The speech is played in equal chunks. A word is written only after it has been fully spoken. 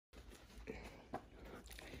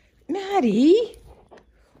Maddie,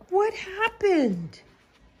 what happened?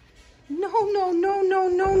 No.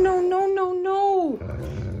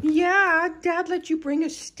 Yeah, Dad let you bring a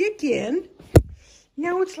stick in.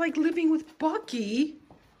 Now it's like living with Bucky.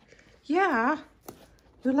 Yeah,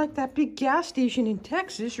 you're like that big gas station in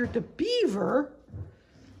Texas. You're the beaver.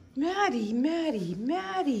 Maddie.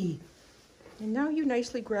 And now you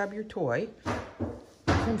nicely grab your toy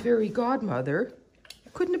from Fairy Godmother.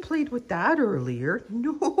 You couldn't have played with that earlier.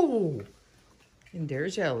 No. And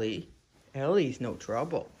there's Ellie. Ellie's no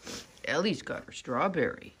trouble. Ellie's got her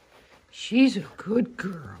strawberry. She's a good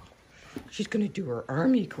girl. She's gonna do her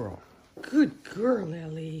army crawl. Good girl,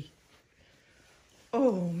 Ellie.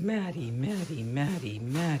 Oh, Maddie.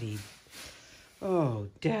 Oh,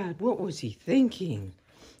 Dad, what was he thinking?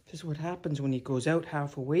 This is what happens when he goes out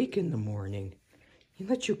half awake in the morning. He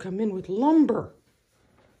lets you come in with lumber.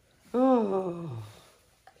 Oh,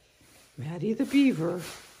 Maddie the beaver,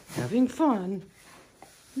 having fun.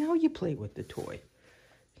 Now you play with the toy.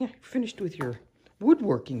 Yeah, finished with your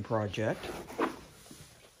woodworking project.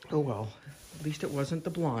 Oh well, at least it wasn't the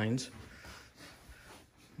blinds.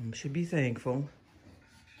 Mom should be thankful.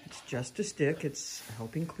 It's just a stick. It's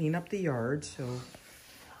helping clean up the yard, so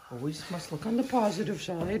always must look on the positive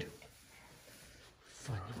side.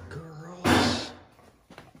 Funny girls.